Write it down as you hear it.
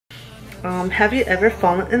Have you ever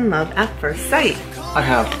fallen in love at first sight? I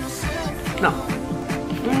have. No.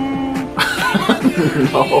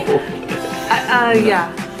 No.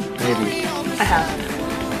 Yeah. Maybe. I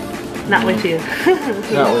have. Not with you.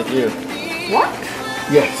 Not with you. What?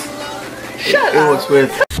 Yes. Shut It up. was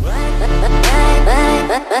with.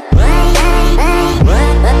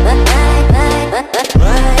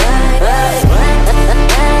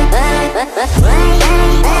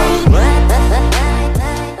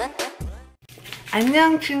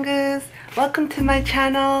 Ahnyoung, chingus. Welcome to my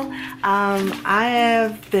channel. I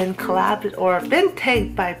have been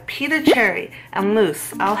tagged by Peter Cherry and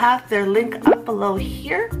Luce. I'll have their link up below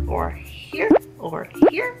here or here or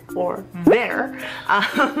here or there.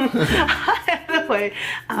 Either way,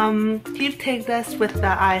 he tagged us with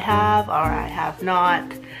the I have or I have not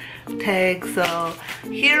tag. So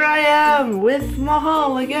here I am with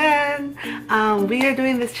Mahal again. We are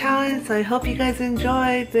doing this challenge, so I hope you guys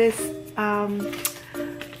enjoy this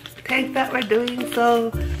tag that we're doing.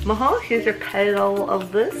 So Mahal, here's your title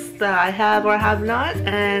of this that I have or have not,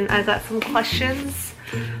 and I got some questions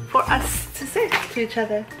for us to say to each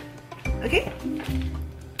other. Okay?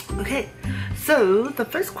 Okay, so the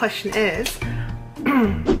first question is,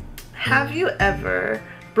 have you ever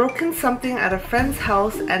broken something at a friend's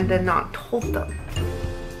house and then not told them?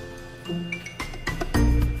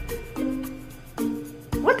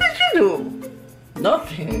 What did you do?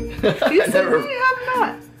 Nothing. You said you have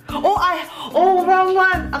not. Oh, wrong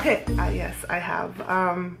one. Okay, yes, I have.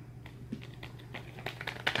 I'm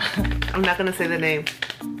not gonna say the name.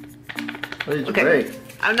 What did you Okay. break?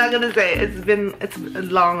 I'm not gonna say it. It's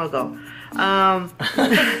long ago.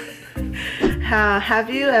 Have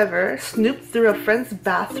you ever snooped through a friend's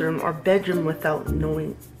bathroom or bedroom without them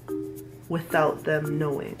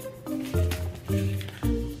knowing?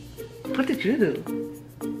 What did you do?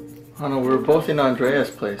 Oh no, we were both in Andrea's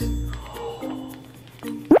place.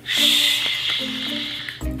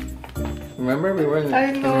 Remember, we were in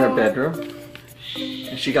her bedroom,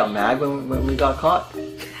 and she got mad when we got caught.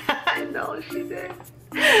 I know she did.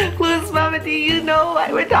 Luce, Mama, do you know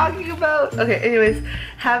what we're talking about? Okay, anyways,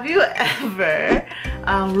 have you ever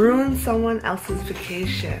ruined someone else's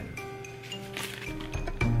vacation?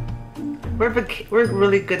 We're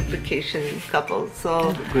really good vacation couples,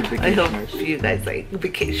 so Good I hope vacationers. you guys like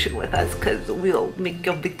vacation with us, because we'll make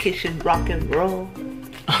your vacation rock and roll.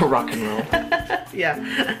 Rock and roll. Yeah.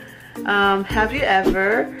 Have you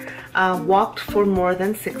ever walked for more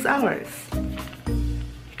than 6 hours?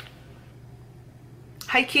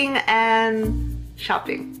 Hiking and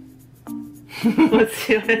shopping. What's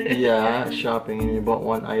your... Yeah, shopping, and you bought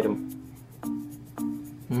one item.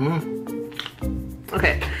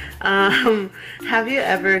 Okay. Have you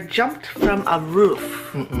ever jumped from a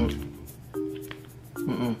roof?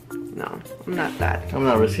 No, I'm not that. I'm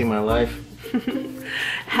not risking my life.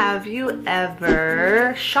 Have you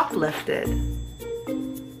ever shoplifted?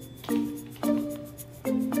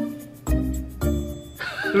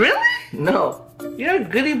 Really? No. You're a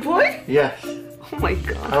goody boy? Yes. Oh my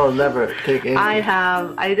god. I will never take anything. I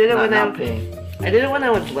have. I did it when I paying.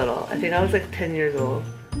 was little. I think I was like 10 years old.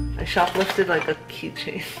 I shoplifted like a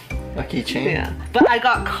keychain. A keychain? Yeah. But I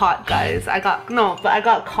got caught, guys. I got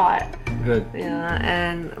caught. Good. Yeah,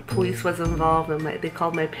 and police was involved, and they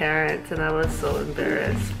called my parents, and I was so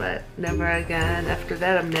embarrassed. But never again. After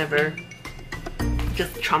that, I'm never.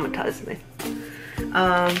 Just traumatized me.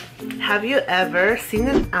 Have you ever seen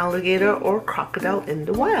an alligator or crocodile in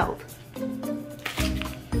the wild?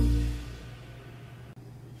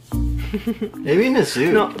 Maybe in the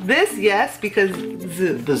zoo. No, this yes, because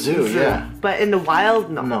zoo. The zoo, yeah. But in the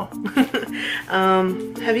wild, no. No.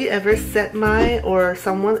 Have you ever set my or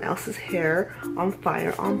someone else's hair on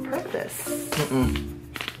fire on purpose?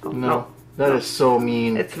 Oh, No. That is so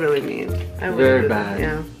mean. It's really mean. Very bad.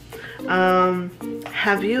 Yeah.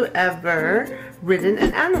 Have you ever ridden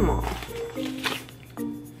an animal?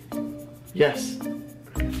 Yes.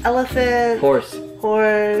 Elephant. Horse.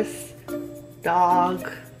 Horse.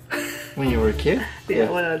 Dog. When you were a kid? Yeah,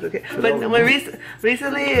 when I was a kid. But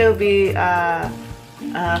recently it'll be a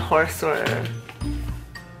horse or a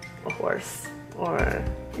horse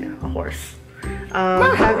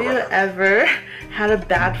have you ever had a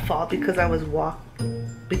bad fall because I was walking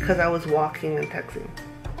and texting?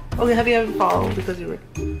 Okay, have you ever fallen because you were...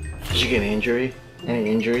 Did you get an injury? Any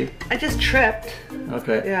injury? I just tripped.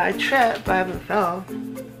 Okay. Yeah, I tripped, but I haven't fell.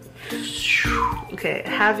 Okay,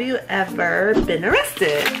 have you ever been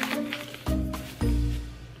arrested?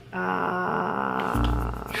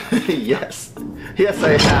 Yes. Yes,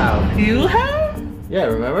 I have. You have? Yeah,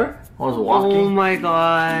 remember? I was walking. Oh my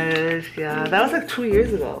gosh, yeah. That was like 2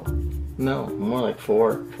 years ago. No, more like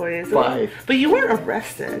 4. 4 years ago? 5. But you weren't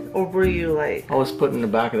arrested, or were you like... I was put in the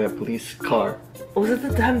back of that police car. Was it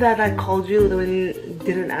the time that I called you when you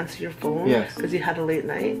didn't answer your phone? Yes. Because you had a late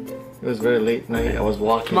night? It was very late night. I was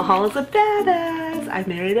walking. Mahal is a badass. I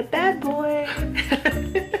married a bad boy.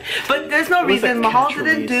 But there's no reason. Mahal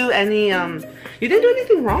didn't do any, you didn't do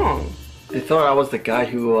anything wrong. They thought I was the guy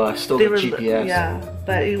who stole the GPS. Yeah,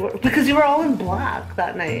 but because you were all in black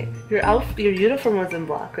that night. Your uniform was in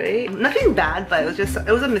black, right? Nothing bad, but it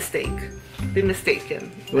was a mistake. They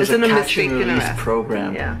mistaken. It was a catch and release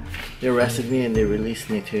program. Yeah. They arrested me and they released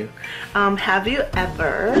me too. Have you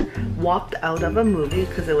ever walked out of a movie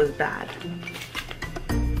because it was bad?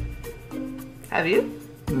 Have you?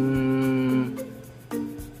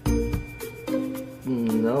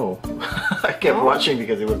 No. I kept watching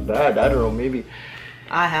because it was bad. I don't know, maybe.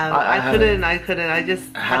 I have. I couldn't. I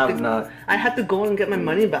just not. I had to go and get my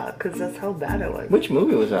money back because that's how bad it was. Which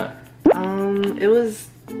movie was that?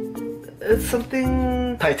 It's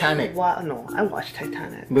something... Titanic. No, I watched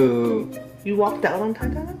Titanic. Boo. You walked out on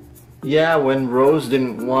Titanic? Yeah, when Rose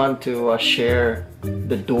didn't want to share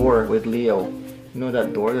the door with Leo. You know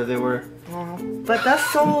that door that they were? But that's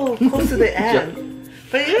so close to the end. Yeah.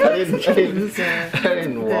 But you're such a loser. I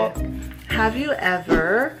didn't walk. Have you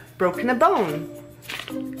ever broken a bone?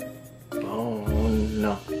 Oh,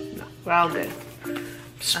 no. No, we're all good.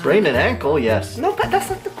 Sprained an ankle, yes. No, but that's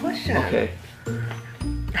not the question. Okay.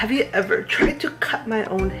 Have you ever tried to cut my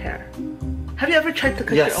own hair? Have you ever tried to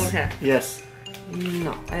cut your own hair? Yes.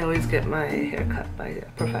 No, I always get my hair cut by a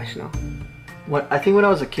professional. I think when I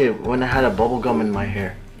was a kid, when I had a bubble gum in my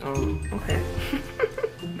hair. Oh, okay.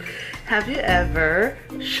 Have you ever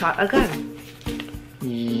shot a gun?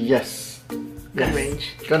 Yes. Gun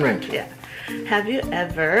range. Gun range. Yeah. Have you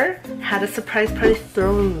ever had a surprise party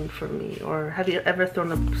thrown for me? Or have you ever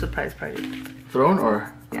thrown a surprise party? Thrown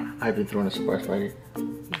or? Yeah. I've been thrown a surprise party.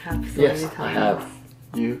 You have so yes, many times. I have.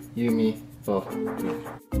 You, me, both.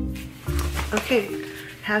 Okay.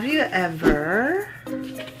 Have you ever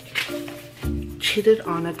cheated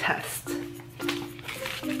on a test?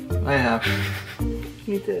 I have.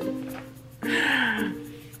 You did.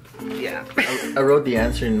 Yeah. I wrote the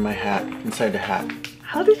answer in my hat, inside the hat.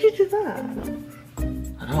 How did you do that?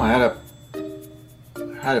 I don't know, I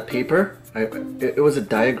had a paper. It was a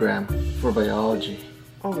diagram for biology.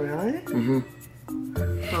 Oh, really? Mm-hmm.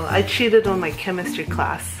 Well, I cheated on my chemistry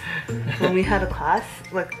class. When we had a class,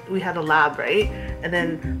 like we had a lab, right? And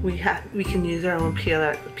then we can use our own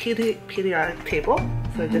periodic table.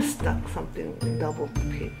 So I just stuck something in double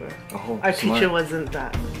paper. Oh, our smart. teacher wasn't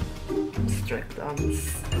that strict on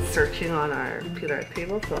searching on our periodic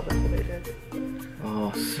table, so that's what I did.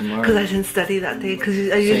 Oh, smart. Because I didn't study that day. Because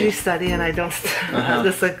I usually study and I don't.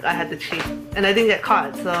 Just like I had to cheat, and I didn't get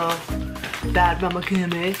caught. So bad mama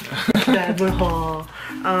Kim, eh? Bad Mahal.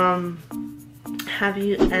 Have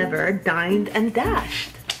you ever dined and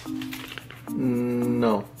dashed?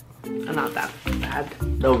 No. Not that bad.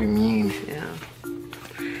 That would be mean. Yeah.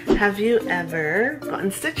 Have you ever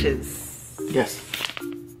gotten stitches? Yes.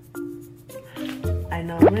 I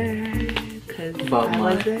know where, because I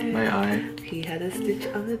was there. My eye. He had a stitch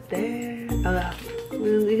over there.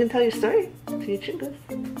 You can tell your story to your chingus.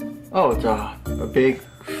 Oh, it's a big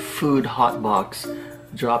food hot box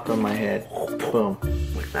dropped on my head. Boom.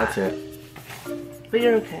 Like that. That's it. But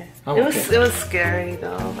you're okay. It was scary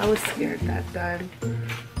though. I was scared that time.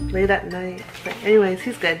 Late at night. But anyways,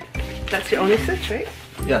 he's good. That's your only stitch, right?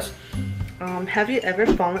 Yes. Have you ever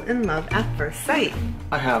fallen in love at first sight?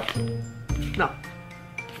 I have. No.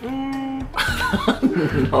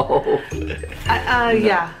 No.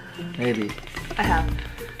 Yeah. Maybe. I have.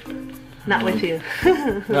 Not with you.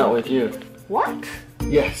 Not with you. What?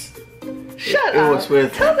 Yes. Shut up. It was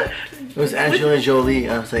with. Tell them. It was Angelina Jolie.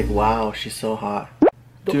 I was like, wow, she's so hot.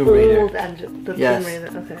 The Tomb Raider. old the Yes. Tomb Raider.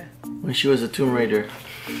 Okay. When she was a Tomb Raider.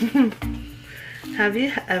 Have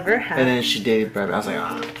you ever had? And then she dated Brad. I was like,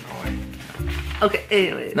 ah, no way. Okay.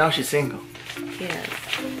 Anyways. Now she's single. Yes.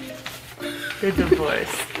 They're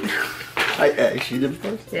divorced. Is she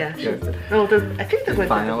divorced? Yeah. No, I think they're going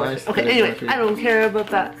to divorce. Okay. Anyway, I don't care about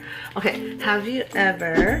that. Okay. Have you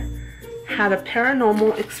ever had a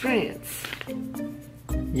paranormal experience?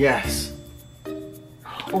 Yes.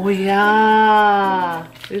 Oh yeah.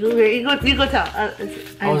 You go tell.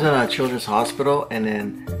 I was in a children's hospital, and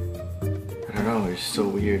then I don't know. It was so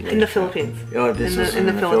weird. In the Philippines. Oh, this was in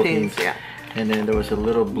the Philippines. Yeah. And then there was a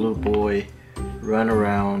little blue boy run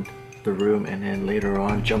around the room, and then later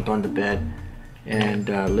on jumped on the bed and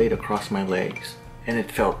laid across my legs, and it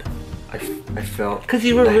felt. I felt. Because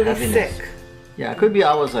you were really heaviness. sick. Yeah, it could be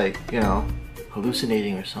I was like,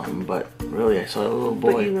 hallucinating or something, but really I saw a little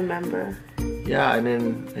boy. But you remember? Yeah, and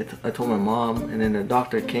then I told my mom, and then the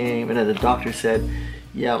doctor came, and then the doctor said,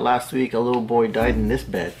 yeah, last week a little boy died in this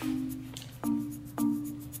bed.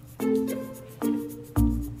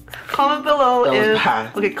 Comment below That was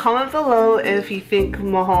bad. Okay, comment below if you think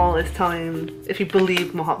Mahal is telling, if you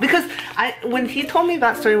believe Mahal, because when he told me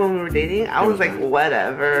that story when we were dating, I was like,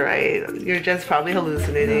 whatever, right? You're just probably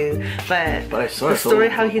hallucinating. Yeah. But I saw the story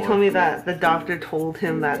how he told me that the doctor told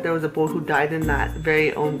him that there was a boy who died in that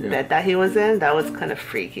very own bed that he was in, that was kind of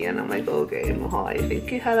freaky, and I'm like, okay, Mahal, I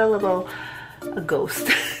think you had a ghost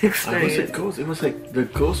experience. It was a ghost. It was like the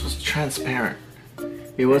ghost was transparent.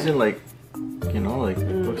 It wasn't like, you know, like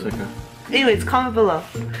looks like a. Anyways, comment below.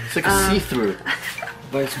 It's like a see-through,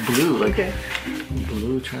 but it's blue, like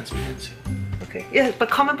blue transparency. Okay, yeah, but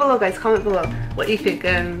comment below, guys. Comment below what you think,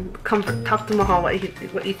 and come talk to Mahal what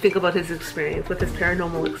you think about his experience with his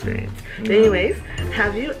paranormal experience. But anyways,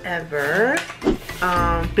 have you ever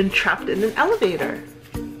been trapped in an elevator?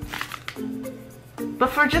 But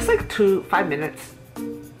for just like 5 minutes.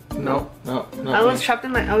 No. I was trapped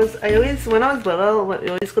in when I was little, when we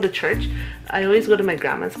always go to church, I always go to my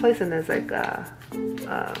grandma's place, and there's like a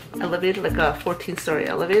elevator, like a 14-story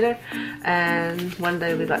elevator, and one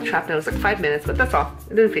day we got trapped. It was like 5 minutes, but that's all.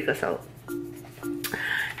 It didn't freak us out.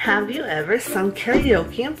 Have you ever sung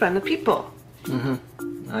karaoke in front of people?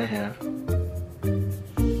 I have.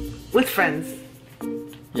 With friends?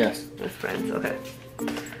 Yes. With friends, okay.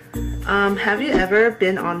 Have you ever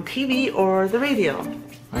been on TV or the radio?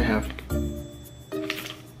 I have.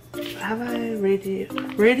 Have I radio?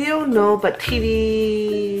 Radio, no, but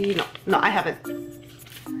TV, no. No, I haven't.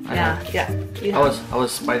 Yeah. I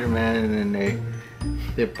was Spider-Man, and then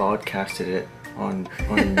they broadcasted it on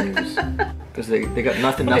the news because they got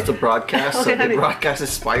nothing else to broadcast, so they broadcasted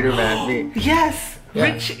Spider-Man. Me. Yes. Yeah.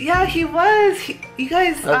 Rich, yeah, he was. You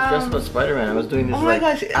guys. I was dressed as Spider-Man. I was doing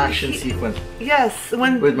this action sequence. Yes,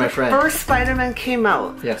 with my friend. First Spider-Man came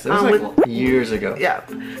out. Yes, it was like years ago. Yeah,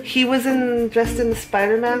 he was dressed in the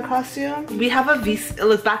Spider-Man costume. We have a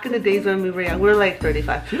look back in the days when we were young. We were like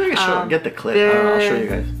 35. See if I can get the clip. I'll show you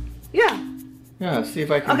guys. Yeah. Yeah, see if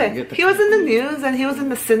I can get the he was in the news, and he was in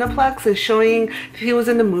the Cineplex and showing, he was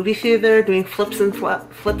in the movie theater doing flips and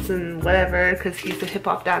whatever, because he's a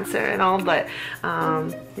hip-hop dancer and all, but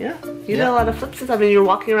yeah, you did a lot of flips and stuff. I mean, you're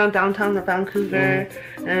walking around downtown of Vancouver,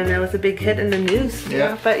 and it was a big hit in the news.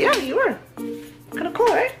 Yeah. But yeah, you were kind of cool,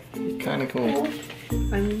 right? Kind of cool.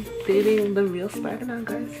 I'm dating the real Spider-Man,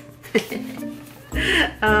 guys.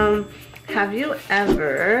 Have you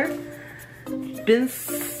ever been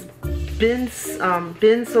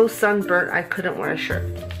so sunburnt I couldn't wear a shirt?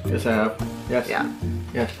 Yes, I have. Yes. Yeah.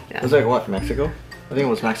 Yes. Yeah. Was that what, Mexico? I think it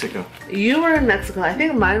was Mexico. You were in Mexico. I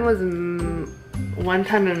think mine was one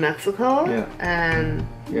time in Mexico. Yeah. And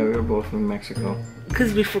yeah, we were both in Mexico.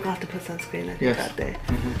 Because we forgot to put sunscreen, I think, that day.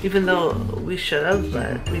 Even though we should have,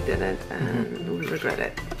 but we didn't, and we regret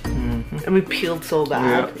it. And we peeled so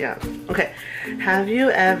bad. Yeah. Okay. Have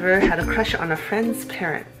you ever had a crush on a friend's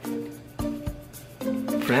parent?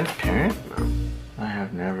 Friend's parent? No. I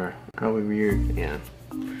have never. That would be weird. Yeah.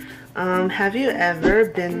 Have you ever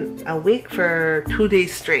been awake for 2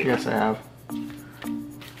 days straight? Yes, I have.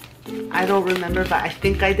 I don't remember, but I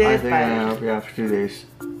think I did. I think I have, yeah, for 2 days.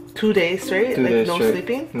 2 days straight? 2 days no straight.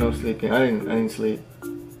 Sleeping? No sleeping. I didn't sleep.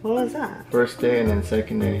 What was that? First day and then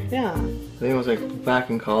second day. Yeah. I think it was like back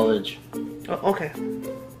in college. Oh, okay.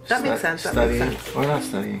 That makes sense. That makes sense. Or not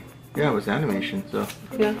studying. Yeah, it was animation, so.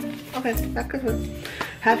 Yeah. Okay, that could be.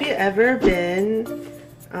 Have you ever been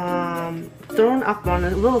thrown up on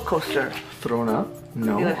a roller coaster? Thrown up?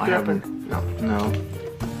 No, I haven't. No.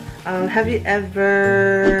 Have you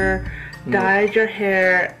ever dyed your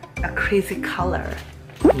hair a crazy color?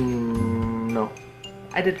 No.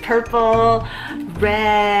 I did purple,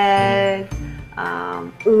 red,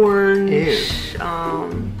 orange.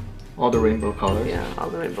 All the rainbow colors. Yeah, all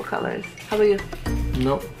the rainbow colors. How about you?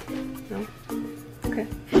 Nope. No? Okay.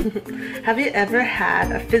 Have you ever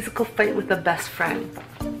had a physical fight with a best friend?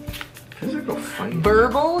 Physical fight?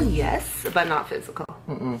 Verbal, yes, but not physical.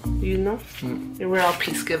 You know? We're all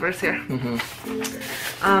peace givers here.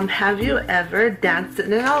 Have you ever danced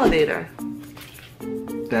in an elevator?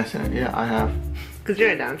 Dancing? Yeah, I have. Because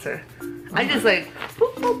you're a dancer. I just like...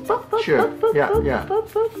 Boop, boop, boop, boop, sure. Boop, boop, yeah, boop, yeah. Boop,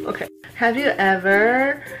 boop. Okay. Have you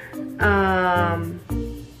ever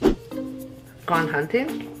gone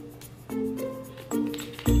hunting?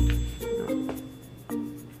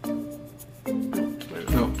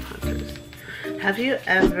 No. Hunters. Have you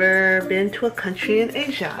ever been to a country in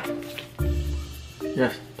Asia?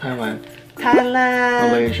 Yes, Thailand.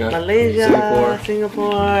 Thailand, Malaysia,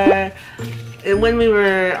 Singapore. when we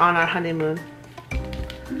were on our honeymoon.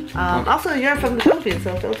 Also, you're from the Philippines,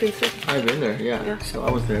 so Philippines too. I've been there, yeah. So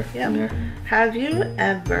I was there. Yeah. There. Have you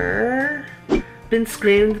ever been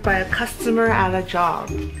screamed by a customer at a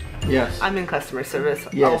job? Yes. I'm in customer service.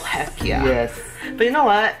 Yes. Oh, heck yeah. Yes. But you know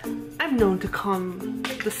what? I'm known to calm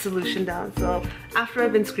the solution down. So after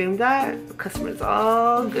I've been screamed at, the customer's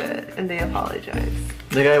all good and they apologize.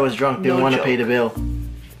 The guy was drunk, didn't want to pay the bill.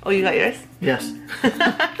 Oh, you got yours? Yes.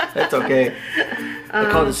 That's okay. I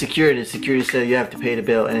called the security. The security said you have to pay the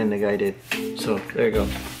bill, and then the guy did. So there you go.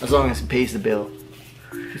 As long as he pays the bill,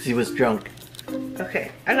 because he was drunk.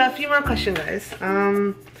 Okay, I got a few more questions, guys.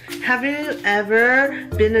 Have you ever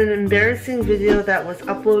been in an embarrassing video that was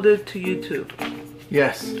uploaded to YouTube?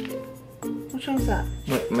 Yes. Which one's that?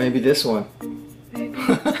 Maybe this one. Maybe.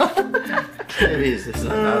 Maybe it's this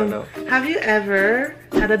one. I don't know. Have you ever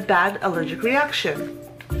had a bad allergic reaction?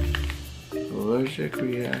 Allergic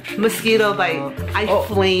reaction. Mosquito bite. I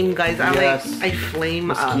flame, guys. Yes. I flame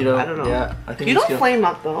Mosquito. up. I don't know. Yeah, I think you mosquito. don't flame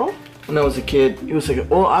up though. When I was a kid, it was like,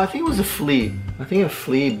 oh, I think it was a flea. I think a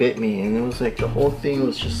flea bit me, and it was like the whole thing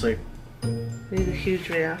was just like. Need a huge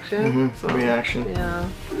reaction. So, reaction. Yeah.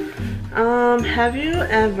 Have you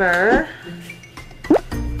ever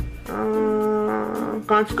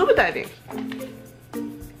gone scuba diving?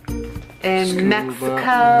 In Mexico.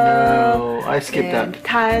 No, I skipped that.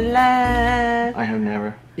 Thailand. I have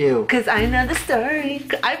never. Ew. Cause I know the story.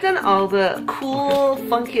 I've done all the cool,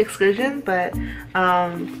 funky excursions, but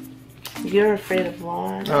you're afraid of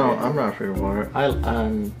water. Oh, I'm not afraid of water.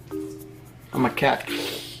 I'm a cat.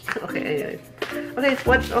 Okay, anyways. Okay,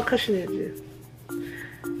 what question did you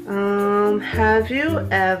do? Have you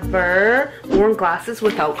ever worn glasses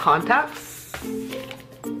without contacts?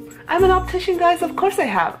 I'm an optician, guys. Of course I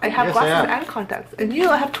have. I have glasses and contacts. And you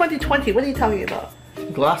have 20/20. What are you talking about?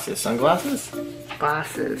 Glasses. Sunglasses?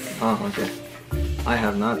 Glasses. Oh, okay. I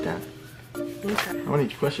have not then. Okay. How many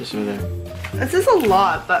questions are there? This is a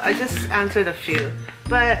lot, but I just answered a few.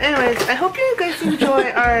 But anyways, I hope you guys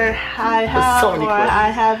enjoy our I have or I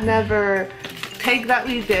have never tag that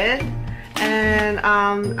we did. And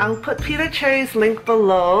I'll put Peter Cherry's link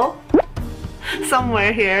below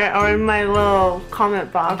somewhere here or in my little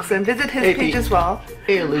comment box, and visit his page as well.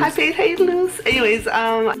 Hey Luz. Hi Pete, hey Luz. Anyways,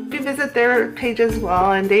 we visit their page as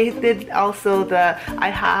well, and they did also the I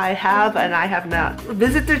have and I have not.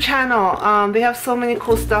 Visit their channel. They have so many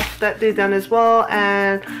cool stuff that they've done as well,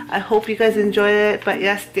 and I hope you guys enjoy it. But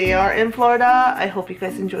yes, they are in Florida. I hope you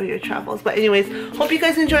guys enjoy your travels. But anyways, hope you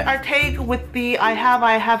guys enjoy our tag with the I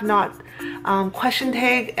have not question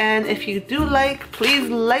tag. And if you do please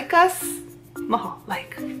like us.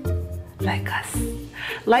 Like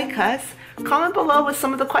us. Comment below with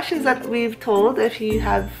some of the questions that we've told if you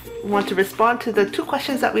want to respond to the 2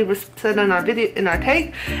 questions that we said in our video in our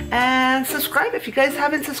tag, and subscribe if you guys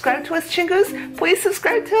haven't subscribed to us, Chingus. Please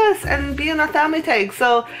subscribe to us and be in our family tag.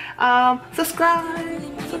 So subscribe.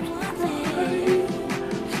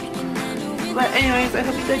 But anyways, I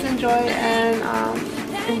hope you guys enjoy and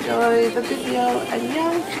enjoy the video.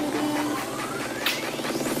 Ahnyoung.